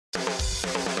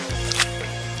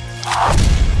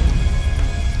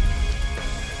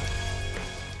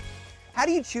How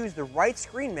do you choose the right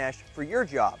screen mesh for your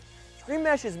job? Screen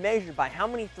mesh is measured by how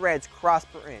many threads cross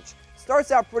per inch. Starts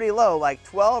out pretty low, like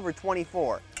 12 or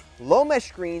 24. Low mesh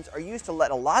screens are used to let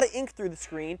a lot of ink through the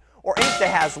screen, or ink that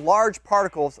has large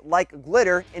particles like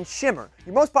glitter and shimmer.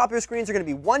 Your most popular screens are going to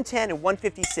be 110 and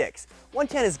 156.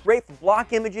 110 is great for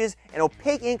block images and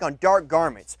opaque ink on dark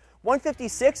garments.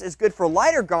 156 is good for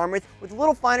lighter garments with a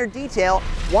little finer detail.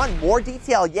 Want more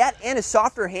detail yet and a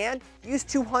softer hand? Use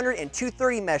 200 and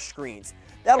 230 mesh screens.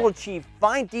 That'll achieve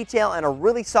fine detail and a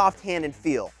really soft hand and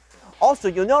feel. Also,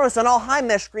 you'll notice on all high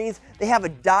mesh screens, they have a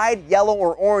dyed yellow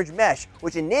or orange mesh,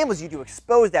 which enables you to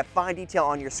expose that fine detail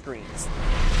on your screens.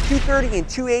 230 and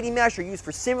 280 mesh are used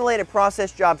for simulated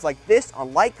process jobs like this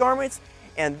on light garments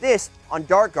and this on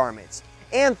dark garments.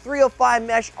 And 305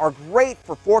 mesh are great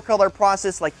for 4-color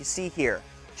process like you see here.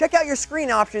 Check out your screen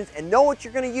options and know what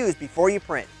you're going to use before you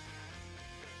print.